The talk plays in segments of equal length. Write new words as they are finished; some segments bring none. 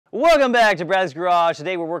Welcome back to Brad's Garage.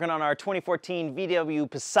 Today we're working on our 2014 VW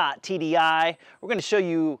Passat TDI. We're going to show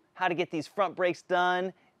you how to get these front brakes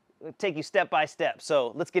done. It'll take you step by step.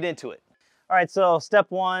 So let's get into it. All right, so step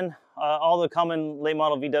one, all the common late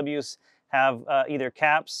model VWs have either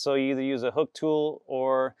caps. So you either use a hook tool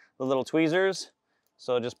or the little tweezers.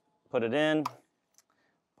 So just put it in,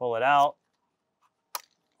 pull it out.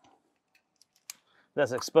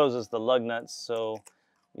 This exposes the lug nuts, so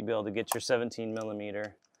you'll be able to get your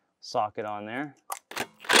 17mm socket on there.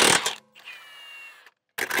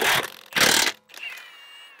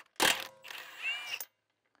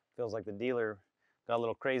 Feels like the dealer got a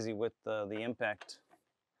little crazy with the impact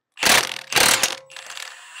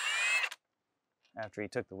after he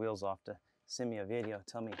took the wheels off to send me a video,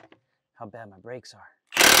 tell me how bad my brakes are.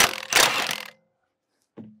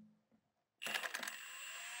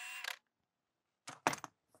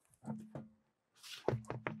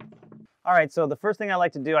 All right, so the first thing I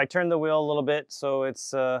like to do, I turn the wheel a little bit so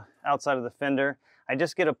it's outside of the fender. I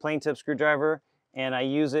just get a plain tip screwdriver and I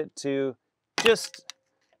use it to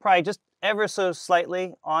probably just ever so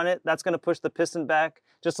slightly on it. That's going to push the piston back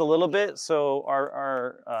just a little bit so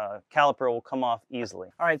our caliper will come off easily.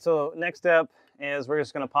 All right, so next step is we're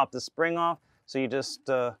just going to pop the spring off. So you just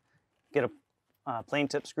get a plain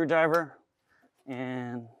tip screwdriver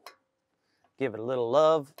and give it a little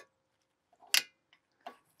love.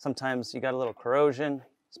 Sometimes you got a little corrosion,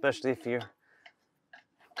 especially if you're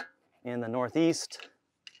in the Northeast.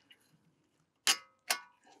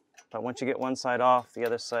 But once you get one side off, the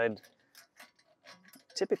other side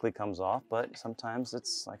typically comes off, but sometimes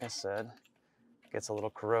it's, like I said, gets a little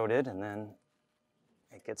corroded and then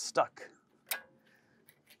it gets stuck.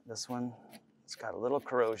 This one, it's got a little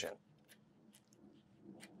corrosion.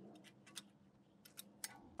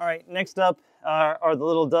 All right, next up are the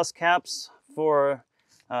little dust caps for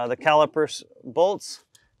the caliper bolts.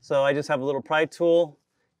 So I just have a little pry tool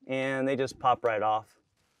and they just pop right off.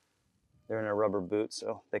 They're in a rubber boot,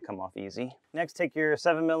 so they come off easy. Next, take your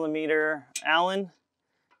 7mm Allen,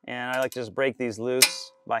 and I like to just break these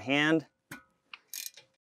loose by hand.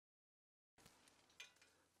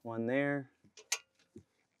 One there.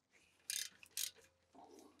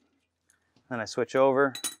 Then I switch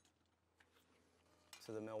over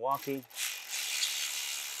to the Milwaukee.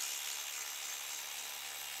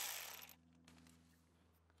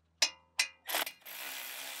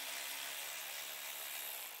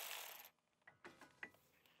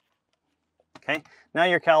 Okay, now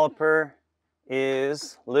your caliper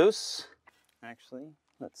is loose. Actually,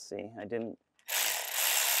 let's see, I didn't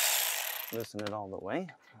loosen it all the way.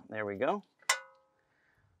 There we go.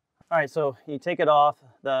 All right, so you take it off.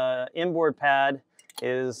 The inboard pad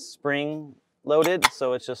is spring loaded,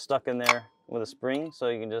 so it's just stuck in there with a spring, so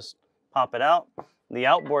you can just pop it out. The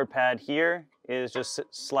outboard pad here is just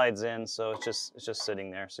slides in, so it's just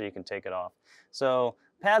sitting there, so you can take it off. So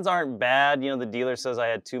pads aren't bad. You know, the dealer says I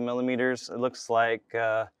had 2mm. It looks like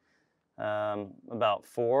about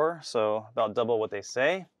 4, so about double what they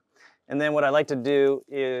say. And then what I like to do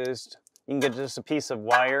is, you can get just a piece of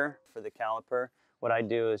wire for the caliper. What I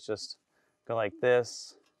do is just go like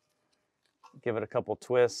this, give it a couple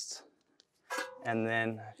twists, and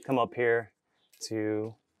then come up here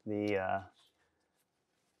to the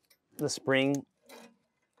spring,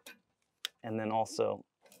 and then also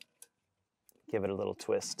give it a little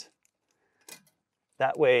twist.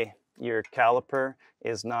 That way your caliper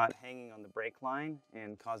is not hanging on the brake line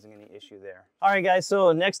and causing any issue there. All right guys,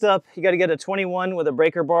 so next up you got to get a 21 with a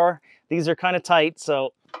breaker bar. These are kind of tight,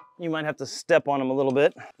 so you might have to step on them a little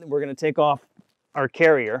bit. We're going to take off our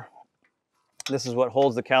carrier. This is what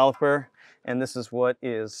holds the caliper, and this is what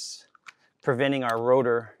is preventing our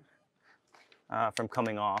rotor from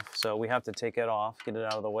coming off. So we have to take it off, get it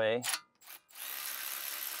out of the way.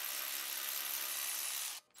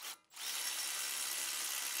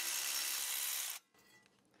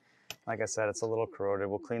 Like I said, it's a little corroded.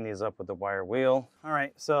 We'll clean these up with the wire wheel. All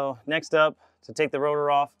right, so next up, to take the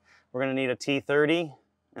rotor off, we're gonna need a T30,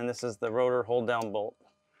 and this is the rotor hold down bolt.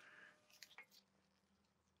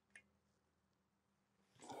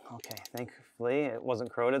 Okay, thankfully it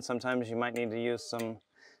wasn't corroded. Sometimes you might need to use some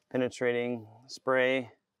penetrating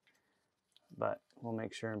spray, but we'll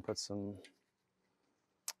make sure and put some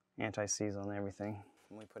anti-seize on everything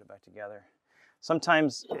when we put it back together.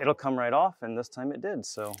 Sometimes it'll come right off, and this time it did,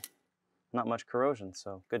 so not much corrosion,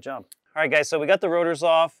 so good job. All right guys, so we got the rotors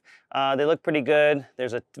off. They look pretty good.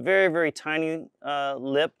 There's a very, very tiny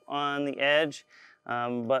lip on the edge,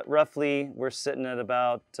 but roughly we're sitting at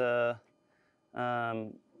about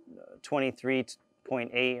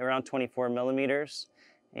 23.8, around 24mm.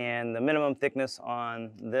 and the minimum thickness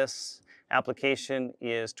on this application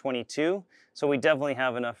is 22. So we definitely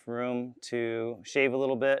have enough room to shave a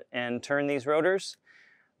little bit and turn these rotors.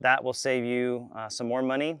 That will save you some more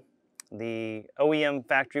money. The OEM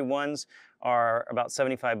factory ones are about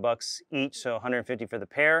 75 bucks each, so 150 for the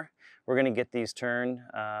pair. We're gonna get these turned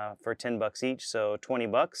for 10 bucks each, so 20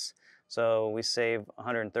 bucks. So we save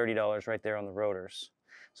 $130 right there on the rotors.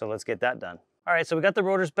 So let's get that done. All right, so we got the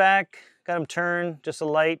rotors back, got them turned, just a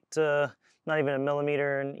light, not even a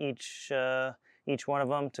millimeter in each one of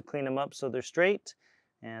them to clean them up so they're straight.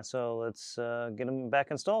 And so let's get them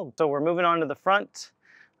back installed. So we're moving on to the front.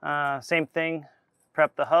 Same thing,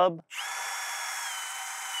 prep the hub.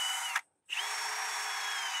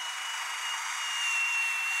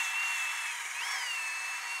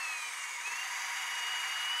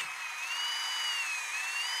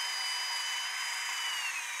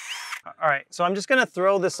 All right, so I'm just gonna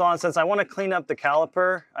throw this on since I wanna clean up the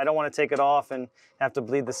caliper. I don't wanna take it off and have to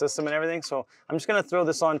bleed the system and everything. So I'm just gonna throw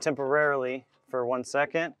this on temporarily for 1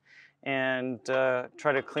 second and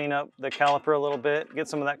try to clean up the caliper a little bit, get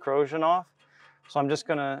some of that corrosion off. So I'm just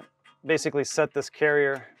gonna basically set this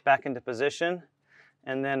carrier back into position,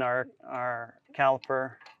 and then our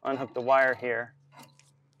caliper, unhook the wire here,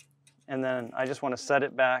 and then I just wanna set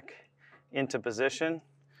it back into position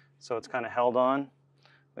so it's kind of held on.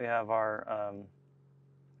 We have our,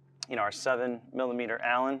 our 7mm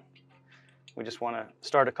Allen. We just want to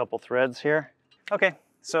start a couple threads here. Okay,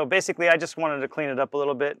 so basically I just wanted to clean it up a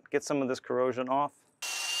little bit, get some of this corrosion off.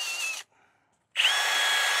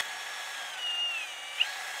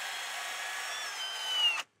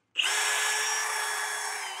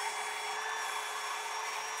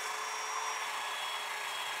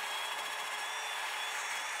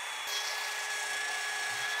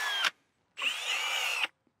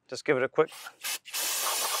 Just give it a quick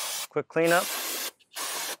cleanup.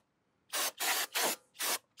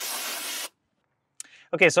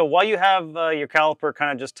 Okay, so while you have your caliper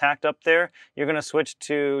kind of just tacked up there, you're going to switch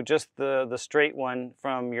to just the straight one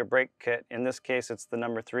from your brake kit. In this case, it's the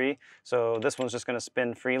number 3. So this one's just going to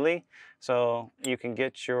spin freely. So you can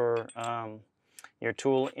get your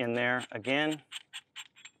tool in there again,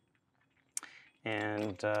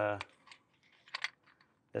 and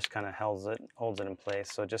this kind of holds it in place.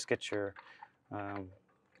 So just get your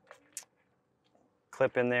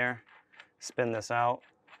clip in there, spin this out,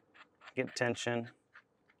 get tension,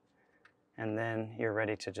 and then you're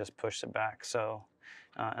ready to just push it back. So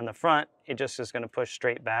in the front, it just is going to push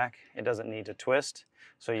straight back. It doesn't need to twist,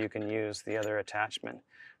 so you can use the other attachment.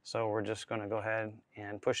 So we're just going to go ahead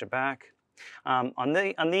and push it back. On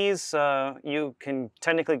these, you can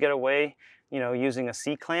technically get away, using a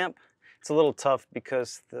C-clamp. It's a little tough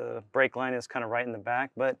because the brake line is kind of right in the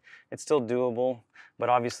back, but it's still doable. But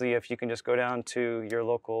obviously, if you can just go down to your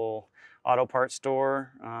local auto parts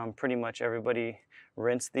store, pretty much everybody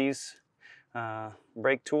rents these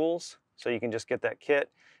brake tools. So you can just get that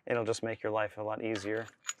kit. It'll just make your life a lot easier.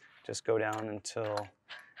 Just go down until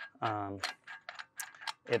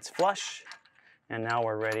it's flush. And now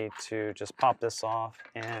we're ready to just pop this off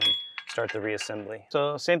and start the reassembly.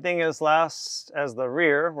 So same thing as the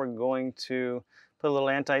rear, we're going to put a little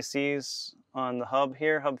anti-seize on the hub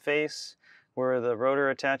here, hub face, where the rotor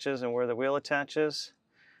attaches and where the wheel attaches.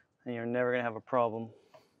 And you're never gonna have a problem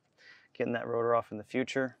getting that rotor off in the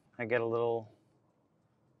future. I get a little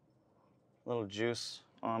juice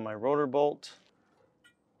on my rotor bolt.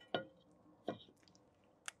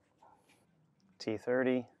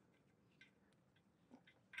 T30.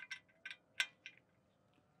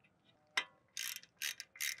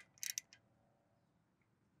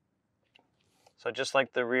 So just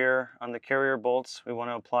like the rear on the carrier bolts, we want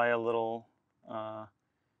to apply a little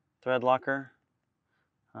thread locker.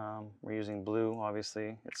 We're using blue,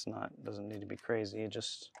 obviously. Doesn't need to be crazy, it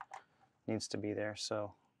just needs to be there.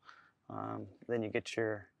 So then you get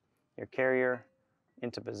your carrier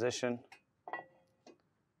into position,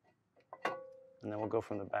 and then we'll go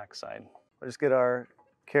from the back side. We'll just get our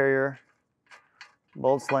carrier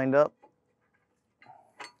bolts lined up.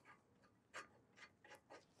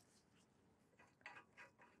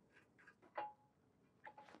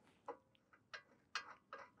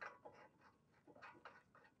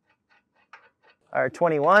 Our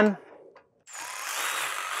 21.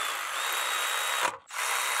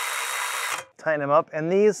 Tighten them up,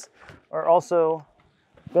 and these are also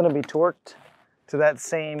going to be torqued to that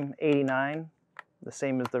same 89, the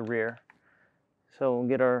same as the rear. So we'll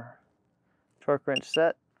get our torque wrench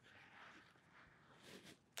set.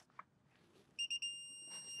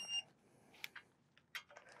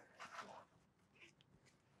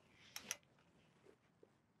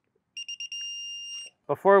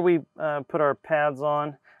 before we put our pads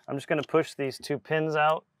on, I'm just going to push these two pins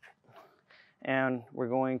out, and we're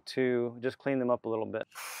going to just clean them up a little bit.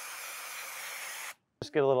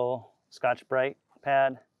 Just get a little Scotch-Brite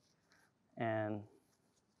pad and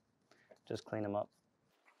just clean them up.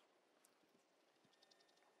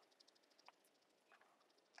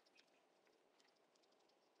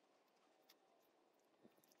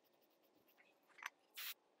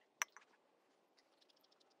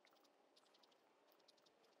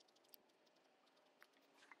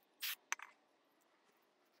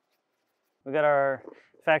 We got our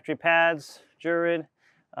factory pads, Jurid.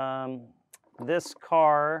 This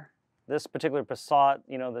car, this particular Passat,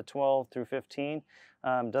 you know, the 12 through 15,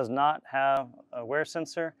 does not have a wear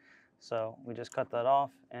sensor. So we just cut that off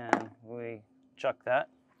and we chuck that.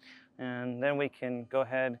 And then we can go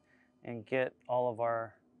ahead and get all of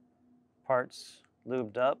our parts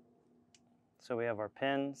lubed up. So we have our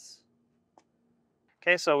pins.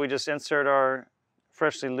 Okay, so we just insert our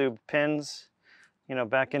freshly lubed pins, you know,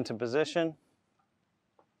 back into position.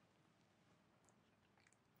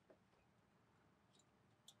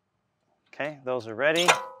 Okay, those are ready.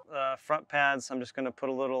 Front pads, I'm just going to put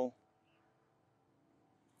a little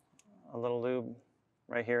lube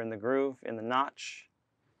right here in the groove, in the notch.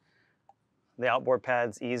 The outboard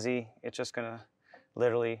pad's easy. It's just going to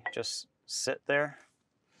literally just sit there.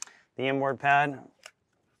 The inboard pad,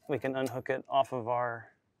 we can unhook it off of our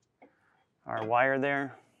wire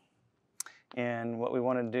there. And what we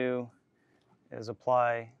want to do is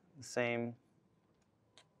apply the same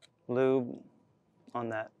lube on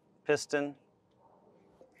that piston.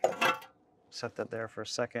 Set that there for a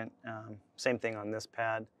second. Same thing on this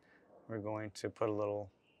pad. We're going to put a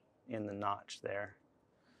little in the notch there.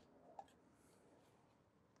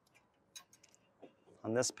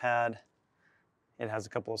 On this pad, it has a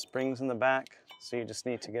couple of springs in the back, so you just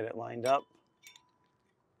need to get it lined up.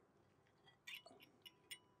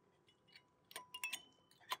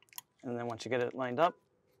 And then once you get it lined up,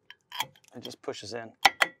 it just pushes in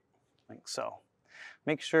like so.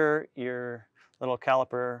 Make sure your little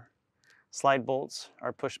caliper slide bolts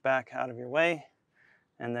are pushed back out of your way,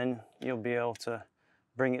 and then you'll be able to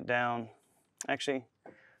bring it down. Actually,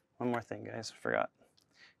 one more thing, guys, I forgot.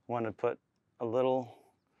 I want to put a little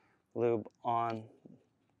lube on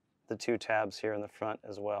the two tabs here in the front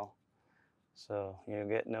as well, so you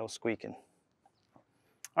get no squeaking.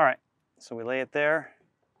 All right, so we lay it there,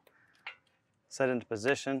 set into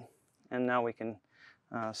position, and now we can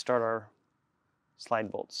start our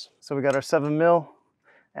slide bolts. So we got our 7mm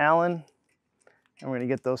Allen, and we're going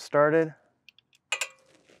to get those started.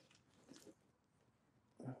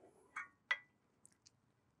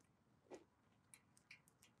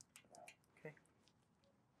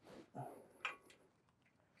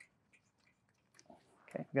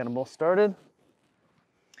 Okay, we got them both started.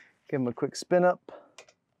 Give them a quick spin up.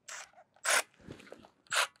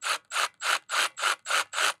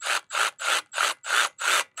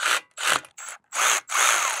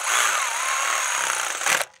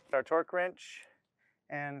 Our torque wrench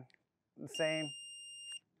and the same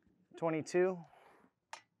 22.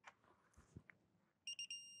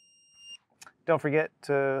 Don't forget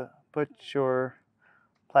to put your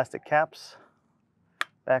plastic caps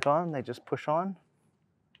back on. They just push on.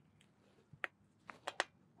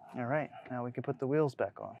 All right, now we can put the wheels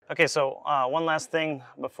back on. Okay, so one last thing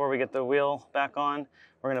before we get the wheel back on,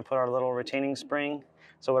 we're gonna put our little retaining spring.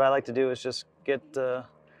 So what I like to do is just get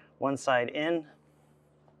one side in.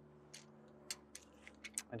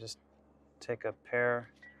 I just take a pair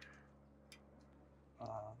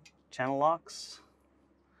of channel locks,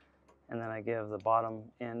 and then I give the bottom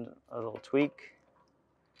end a little tweak.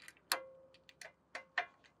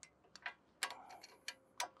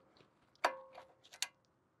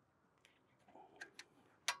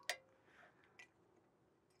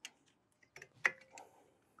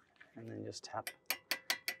 And then just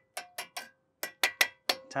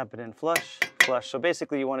tap it in flush. So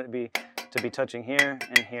basically you want it to be touching here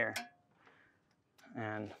and here.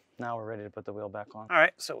 And now we're ready to put the wheel back on. All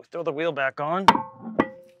right, so we throw the wheel back on.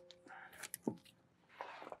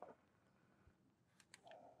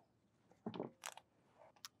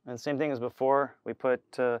 And same thing as before, we put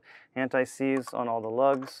anti-seize on all the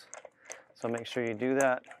lugs. So make sure you do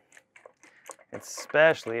that,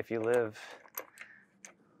 especially if you live,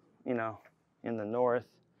 you know, in the north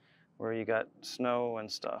where you got snow and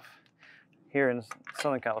stuff. Here in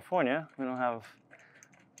Southern California, we don't have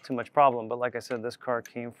too much problem, but like I said, this car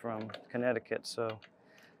came from Connecticut, so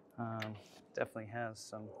definitely has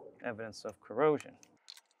some evidence of corrosion.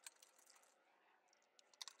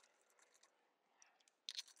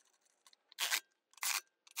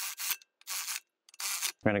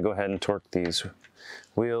 We're going to go ahead and torque these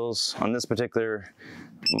wheels. On this particular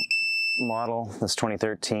model, this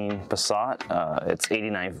 2013 Passat, it's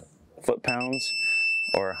 89 foot-pounds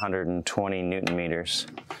or 120 Newton meters.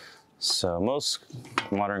 So most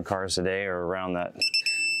modern cars today are around that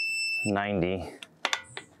 90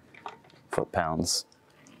 foot-pounds.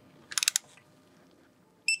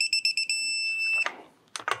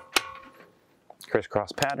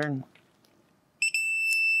 Crisscross pattern.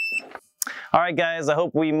 All right, guys, I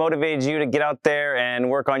hope we motivated you to get out there and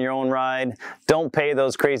work on your own ride. Don't pay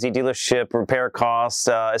those crazy dealership repair costs,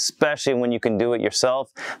 especially when you can do it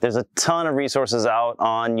yourself. There's a ton of resources out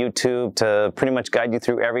on YouTube to pretty much guide you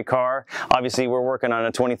through every car. Obviously, we're working on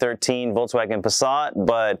a 2013 Volkswagen Passat,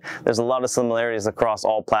 but there's a lot of similarities across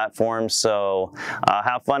all platforms. So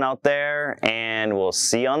have fun out there, and we'll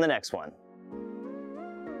see you on the next one.